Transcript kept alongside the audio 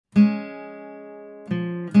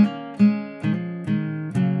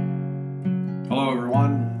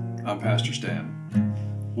Pastor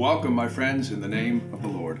Stan. Welcome, my friends, in the name of the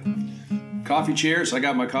Lord. Coffee chairs, I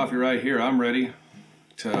got my coffee right here. I'm ready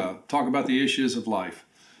to talk about the issues of life.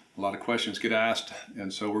 A lot of questions get asked,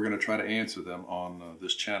 and so we're going to try to answer them on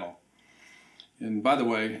this channel. And by the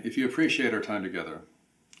way, if you appreciate our time together,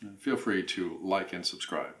 feel free to like and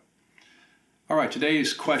subscribe. All right,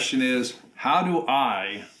 today's question is, how do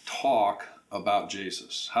I talk about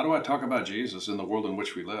Jesus? How do I talk about Jesus in the world in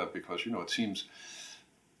which we live? Because, it seems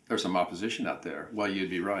there's some opposition out there. Well, you'd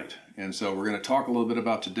be right. And so we're going to talk a little bit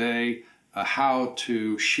about today how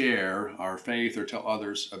to share our faith or tell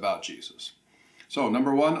others about Jesus. So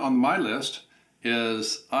number one on my list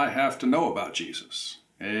is I have to know about Jesus.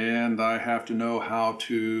 And I have to know how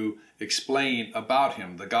to explain about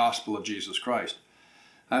him, the gospel of Jesus Christ.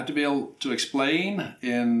 I have to be able to explain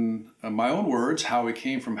in my own words how he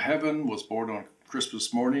came from heaven, was born on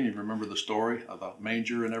Christmas morning. You remember the story of the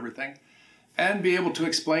manger and everything. And be able to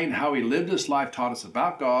explain how he lived his life, taught us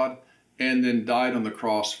about God, and then died on the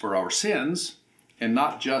cross for our sins. And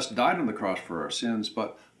not just died on the cross for our sins,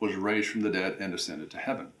 but was raised from the dead and ascended to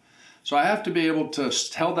heaven. So I have to be able to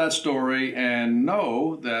tell that story and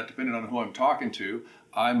know that, depending on who I'm talking to,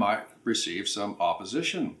 I might receive some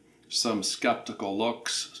opposition, some skeptical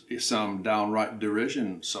looks, some downright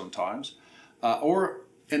derision sometimes,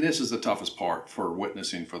 and this is the toughest part for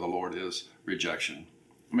witnessing for the Lord, is rejection.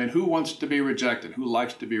 I mean, who wants to be rejected? Who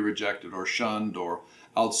likes to be rejected or shunned or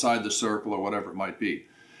outside the circle or whatever it might be?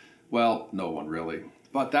 Well, no one really.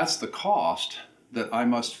 But that's the cost that I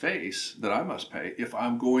must face, that I must pay if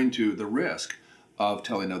I'm going to the risk of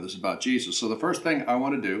telling others about Jesus. So the first thing I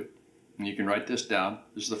want to do, and you can write this down,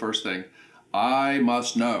 this is the first thing, I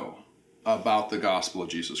must know about the gospel of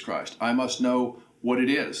Jesus Christ. I must know what it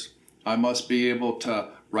is. I must be able to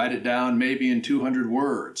write it down maybe in 200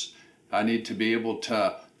 words. I need to be able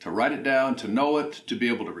to write it down, to know it, to be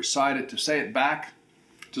able to recite it, to say it back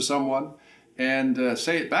to someone. And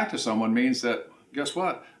say it back to someone means that, guess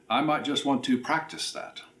what? I might just want to practice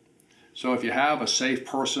that. So if you have a safe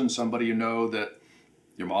person, somebody you know, that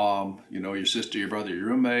your mom, your sister, your brother, your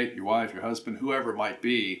roommate, your wife, your husband, whoever it might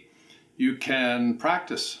be, you can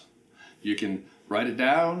practice. You can write it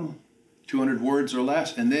down, 200 words or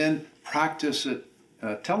less, and then practice it,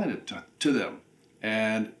 telling it to them.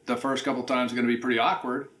 And the first couple times are going to be pretty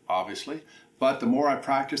awkward, obviously, but the more I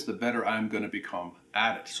practice, the better I'm going to become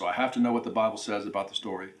at it. So I have to know what the Bible says about the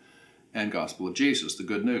story and gospel of Jesus, the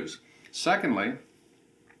good news. Secondly,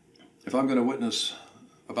 if I'm going to witness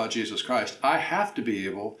about Jesus Christ, I have to be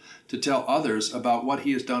able to tell others about what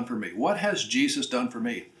he has done for me. What has Jesus done for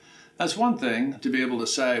me? That's one thing to be able to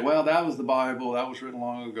say, well, that was the Bible, that was written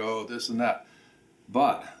long ago, this and that.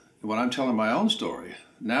 But when I'm telling my own story,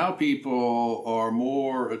 now people are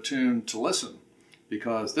more attuned to listen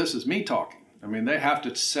because this is me talking. I mean, they have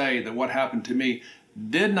to say that what happened to me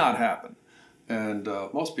did not happen. And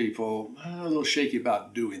most people are a little shaky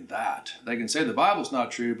about doing that. They can say the Bible's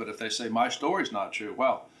not true, but if they say my story's not true,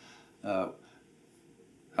 well, how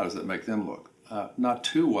does that make them look? Not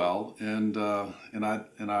too well. And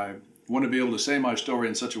I want to be able to say my story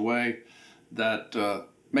in such a way that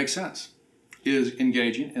makes sense, is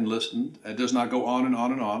engaging and listened. It does not go on and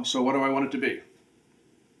on and on. So what do I want it to be?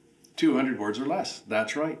 200 words or less.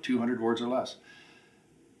 That's right, 200 words or less.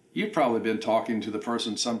 You've probably been talking to the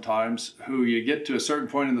person sometimes who you get to a certain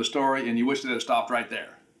point in the story and you wish they had stopped right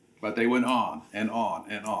there. But they went on and on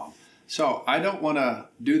and on. So I don't want to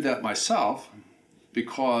do that myself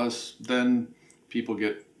because then people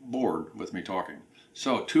get bored with me talking.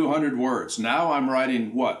 So 200 words. Now I'm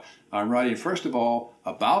writing what? I'm writing, first of all,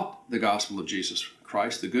 about the gospel of Jesus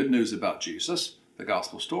Christ, the good news about Jesus, the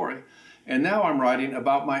gospel story. And now I'm writing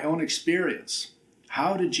about my own experience.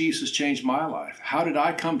 How did Jesus change my life? How did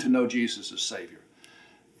I come to know Jesus as Savior?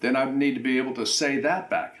 Then I need to be able to say that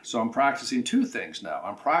back. So I'm practicing two things now.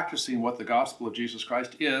 I'm practicing what the gospel of Jesus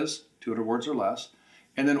Christ is, 200 words or less,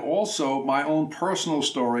 and then also my own personal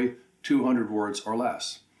story, 200 words or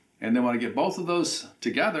less. And then when I get both of those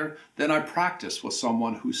together, then I practice with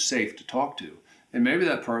someone who's safe to talk to. And maybe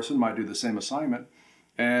that person might do the same assignment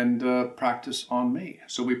and practice on me.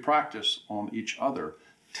 So we practice on each other,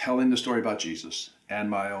 telling the story about Jesus and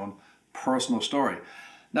my own personal story.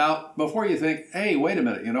 Now, before you think, hey, wait a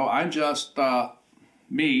minute, I'm just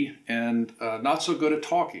me and not so good at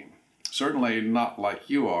talking. Certainly not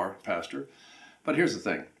like you are, Pastor. But here's the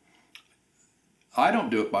thing. I don't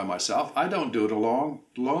do it by myself. I don't do it alone,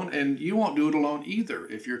 and you won't do it alone either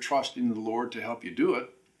if you're trusting the Lord to help you do it.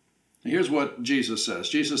 Here's what Jesus says.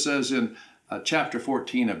 Jesus says in chapter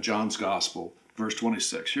 14 of John's Gospel, verse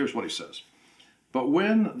 26. Here's what he says. But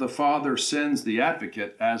when the Father sends the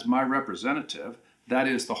advocate as my representative, that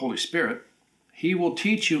is the Holy Spirit, he will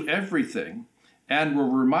teach you everything and will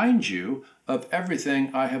remind you of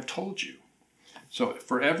everything I have told you. So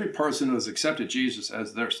for every person who has accepted Jesus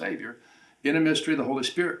as their Savior, in a mystery, the Holy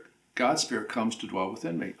Spirit, God's Spirit, comes to dwell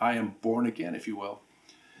within me. I am born again, if you will.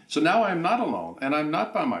 So now I am not alone, and I'm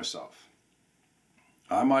not by myself.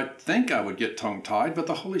 I might think I would get tongue-tied, but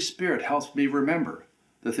the Holy Spirit helps me remember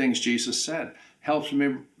the things Jesus said, helps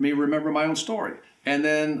me remember my own story. And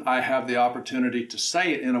then I have the opportunity to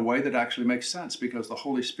say it in a way that actually makes sense, because the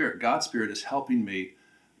Holy Spirit, God's Spirit, is helping me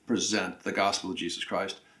present the gospel of Jesus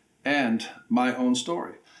Christ and my own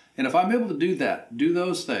story. And if I'm able to do that, do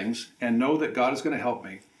those things, and know that God is going to help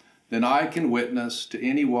me, then I can witness to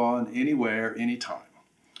anyone, anywhere, anytime.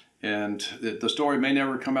 And the story may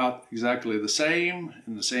never come out exactly the same,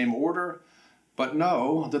 in the same order, but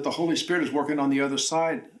know that the Holy Spirit is working on the other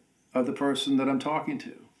side of the person that I'm talking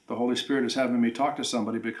to. The Holy Spirit is having me talk to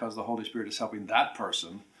somebody because the Holy Spirit is helping that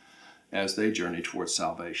person as they journey towards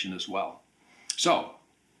salvation as well. So,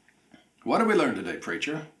 what did we learn today,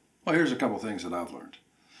 preacher? Well, here's a couple things that I've learned.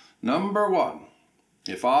 Number one,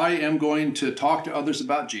 if I am going to talk to others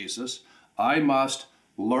about Jesus, I must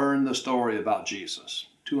learn the story about Jesus.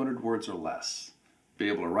 200 words or less. Be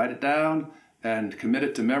able to write it down and commit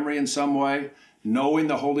it to memory in some way, knowing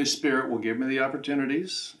the Holy Spirit will give me the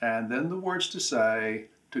opportunities and then the words to say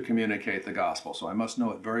to communicate the gospel. So I must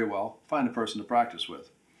know it very well, find a person to practice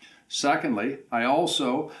with. Secondly, I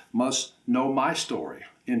also must know my story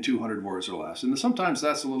in 200 words or less. And sometimes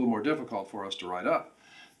that's a little more difficult for us to write up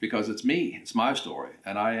because it's me, it's my story,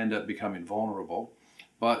 and I end up becoming vulnerable.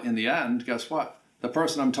 But in the end, guess what? The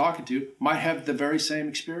person I'm talking to might have the very same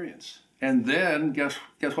experience. And then, guess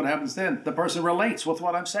what happens then? The person relates with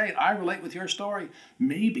what I'm saying. I relate with your story.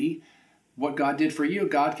 Maybe what God did for you,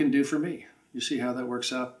 God can do for me. You see how that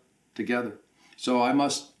works out together. So I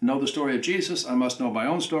must know the story of Jesus. I must know my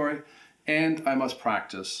own story. And I must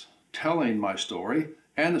practice telling my story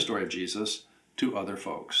and the story of Jesus to other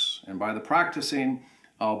folks. And by the practicing,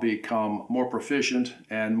 I'll become more proficient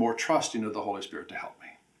and more trusting of the Holy Spirit to help me.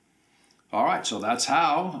 All right, so that's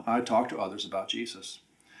how I talk to others about Jesus.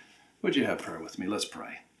 Would you have prayer with me? Let's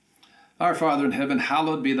pray. Our Father in heaven,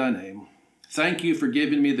 hallowed be thy name. Thank you for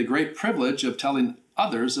giving me the great privilege of telling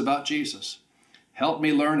others about Jesus. Help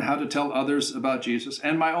me learn how to tell others about Jesus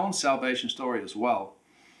and my own salvation story as well.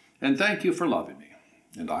 And thank you for loving me.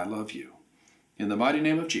 And I love you. In the mighty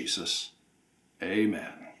name of Jesus,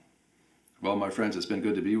 amen. Well, my friends, it's been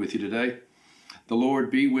good to be with you today. The Lord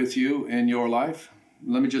be with you in your life.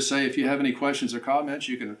 Let me just say, if you have any questions or comments,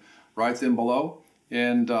 you can write them below.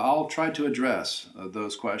 And I'll try to address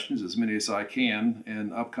those questions, as many as I can,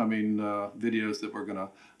 in upcoming videos that we're going to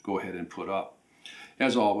go ahead and put up.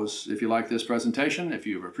 As always, if you like this presentation, if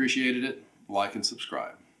you've appreciated it, like and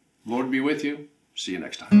subscribe. Lord be with you. See you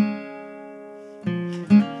next time.